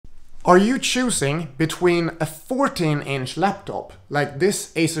Are you choosing between a 14-inch laptop like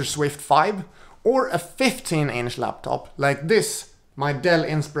this Acer Swift 5 or a 15-inch laptop like this, my Dell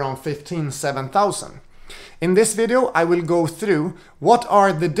Inspiron 15 7000? In this video I will go through what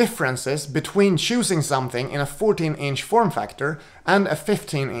are the differences between choosing something in a 14-inch form factor and a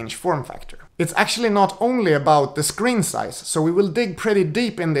 15-inch form factor. It's actually not only about the screen size, so we will dig pretty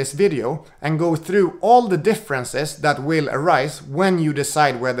deep in this video and go through all the differences that will arise when you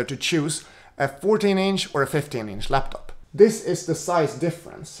decide whether to choose a 14-inch or a 15-inch laptop. This is the size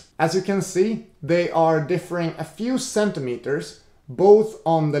difference. As you can see, they are differing a few centimeters, both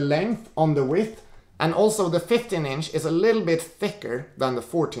on the length, on the width, and also the 15-inch is a little bit thicker than the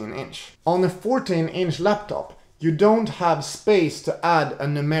 14-inch. On a 14-inch laptop, you don't have space to add a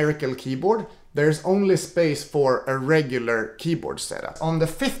numerical keyboard. There's only space for a regular keyboard setup. On the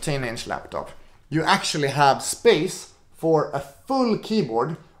 15-inch laptop, you actually have space for a full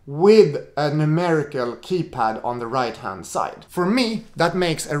keyboard with a numerical keypad on the right-hand side. For me, that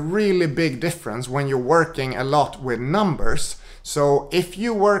makes a really big difference when you're working a lot with numbers. So if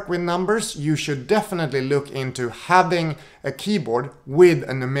you work with numbers, you should definitely look into having a keyboard with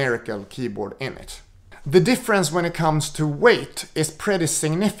a numerical keyboard in it. The difference when it comes to weight is pretty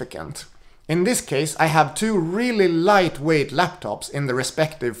significant. In this case, I have two really lightweight laptops in the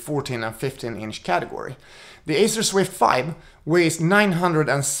respective 14 and 15-inch category. The Acer Swift 5 weighs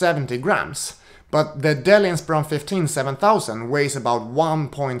 970 grams, but the Dell Inspiron 15 7000 weighs about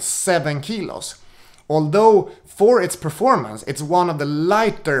 1.7 kilos. Although for its performance, it's one of the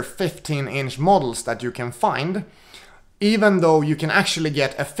lighter 15-inch models that you can find, even though you can actually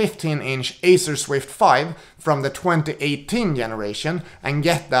get a 15-inch Acer Swift 5 from the 2018 generation and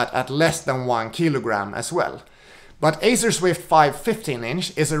get that at less than 1 kilogram as well. But Acer Swift 5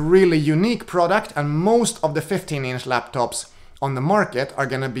 15-inch is a really unique product, and most of the 15-inch laptops on the market are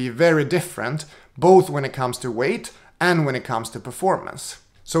going to be very different, both when it comes to weight and when it comes to performance.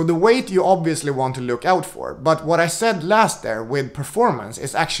 So the weight you obviously want to look out for, but what I said last there with performance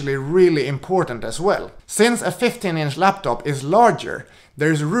is actually really important as well. Since a 15-inch laptop is larger,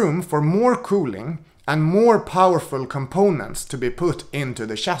 there's room for more cooling and more powerful components to be put into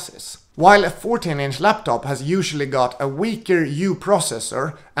the chassis. While a 14-inch laptop has usually got a weaker U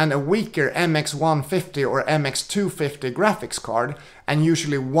processor and a weaker MX150 or MX250 graphics card and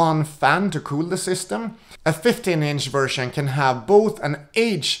usually one fan to cool the system, a 15-inch version can have both an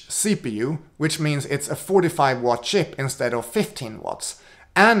H CPU, which means it's a 45-watt chip instead of 15 watts,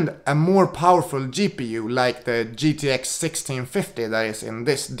 and a more powerful GPU like the GTX 1650 that is in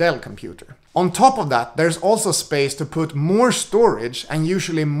this Dell computer. On top of that, there's also space to put more storage and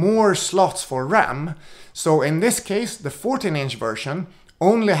usually more slots for RAM. So in this case, the 14-inch version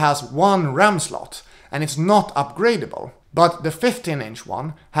only has one RAM slot and it's not upgradable. But the 15-inch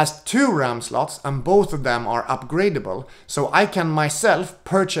one has two RAM slots and both of them are upgradable, so I can myself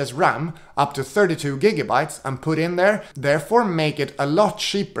purchase RAM up to 32 gigabytes and put in there, therefore make it a lot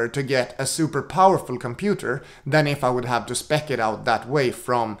cheaper to get a super powerful computer than if I would have to spec it out that way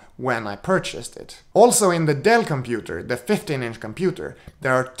from when I purchased it. Also in the Dell computer, the 15-inch computer,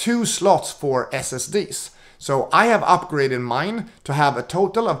 there are two slots for SSDs. So I have upgraded mine to have a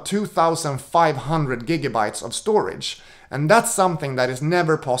total of 2500 gigabytes of storage. And that's something that is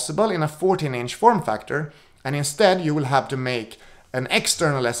never possible in a 14-inch form factor, and instead you will have to make an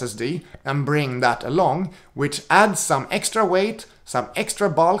external SSD and bring that along, which adds some extra weight, some extra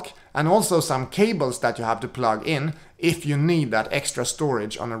bulk, and also some cables that you have to plug in if you need that extra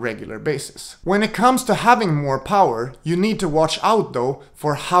storage on a regular basis. When it comes to having more power, you need to watch out though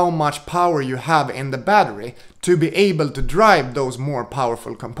for how much power you have in the battery to be able to drive those more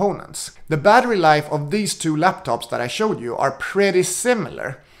powerful components. The battery life of these two laptops that I showed you are pretty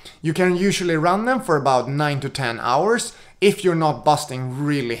similar. You can usually run them for about 9 to 10 hours if you're not busting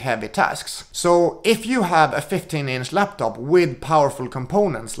really heavy tasks. So if you have a 15-inch laptop with powerful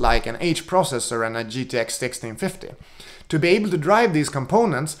components like an H processor and a GTX 1650, to be able to drive these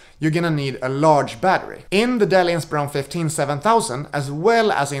components, you're gonna need a large battery. In the Dell Inspiron 15 7000, as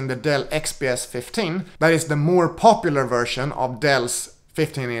well as in the Dell XPS 15, that is the more popular version of Dell's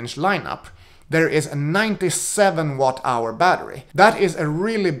 15-inch lineup, there is a 97 watt-hour battery. That is a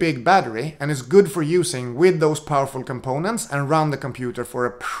really big battery and is good for using with those powerful components and run the computer for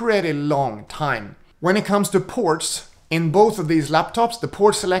a pretty long time. When it comes to ports, in both of these laptops, the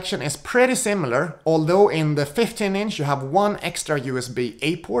port selection is pretty similar, although in the 15-inch you have one extra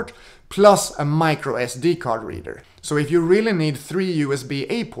USB-A port plus a micro SD card reader. So if you really need 3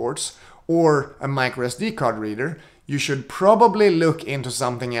 USB-A ports or a micro SD card reader, you should probably look into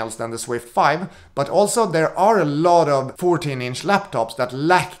something else than the Swift 5, but also there are a lot of 14-inch laptops that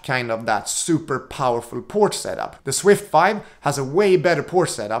lack kind of that super powerful port setup. The Swift 5 has a way better port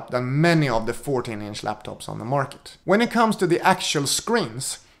setup than many of the 14-inch laptops on the market. When it comes to the actual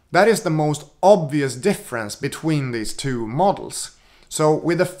screens, that is the most obvious difference between these two models. So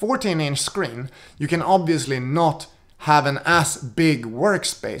with a 14-inch screen, you can obviously not have an as big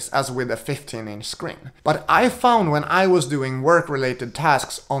workspace as with a 15-inch screen. But I found when I was doing work-related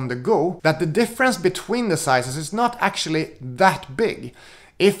tasks on the go that the difference between the sizes is not actually that big.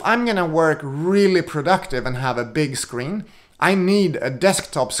 If I'm gonna work really productive and have a big screen, I need a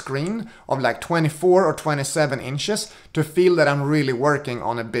desktop screen of like 24 or 27 inches to feel that I'm really working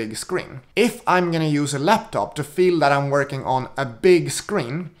on a big screen. If I'm gonna use a laptop to feel that I'm working on a big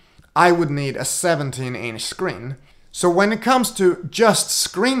screen, I would need a 17-inch screen. So when it comes to just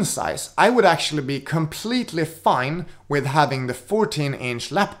screen size, I would actually be completely fine with having the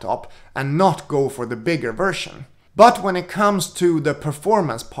 14-inch laptop and not go for the bigger version. But when it comes to the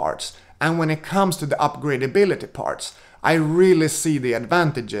performance parts and when it comes to the upgradability parts, I really see the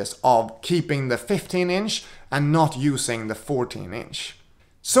advantages of keeping the 15-inch and not using the 14-inch.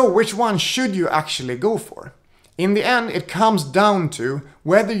 So which one should you actually go for? In the end, it comes down to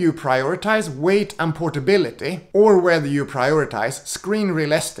whether you prioritize weight and portability or whether you prioritize screen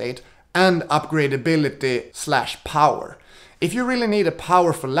real estate and upgradability/power. If you really need a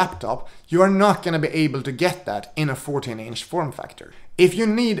powerful laptop, you are not going to be able to get that in a 14-inch form factor. If you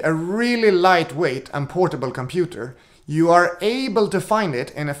need a really lightweight and portable computer, you are able to find it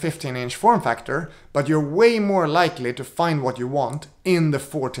in a 15-inch form factor, but you're way more likely to find what you want in the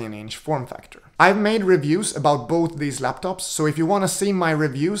 14-inch form factor. I've made reviews about both these laptops, so if you want to see my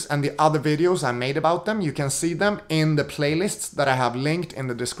reviews and the other videos I made about them, you can see them in the playlists that I have linked in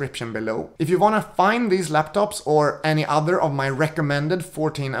the description below. If you want to find these laptops or any other of my recommended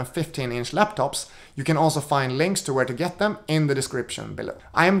 14 and 15-inch laptops, you can also find links to where to get them in the description below.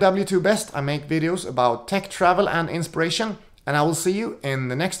 I am W2Best, I make videos about tech, travel and inspiration, and I will see you in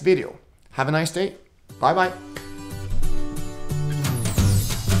the next video. Have a nice day, bye bye!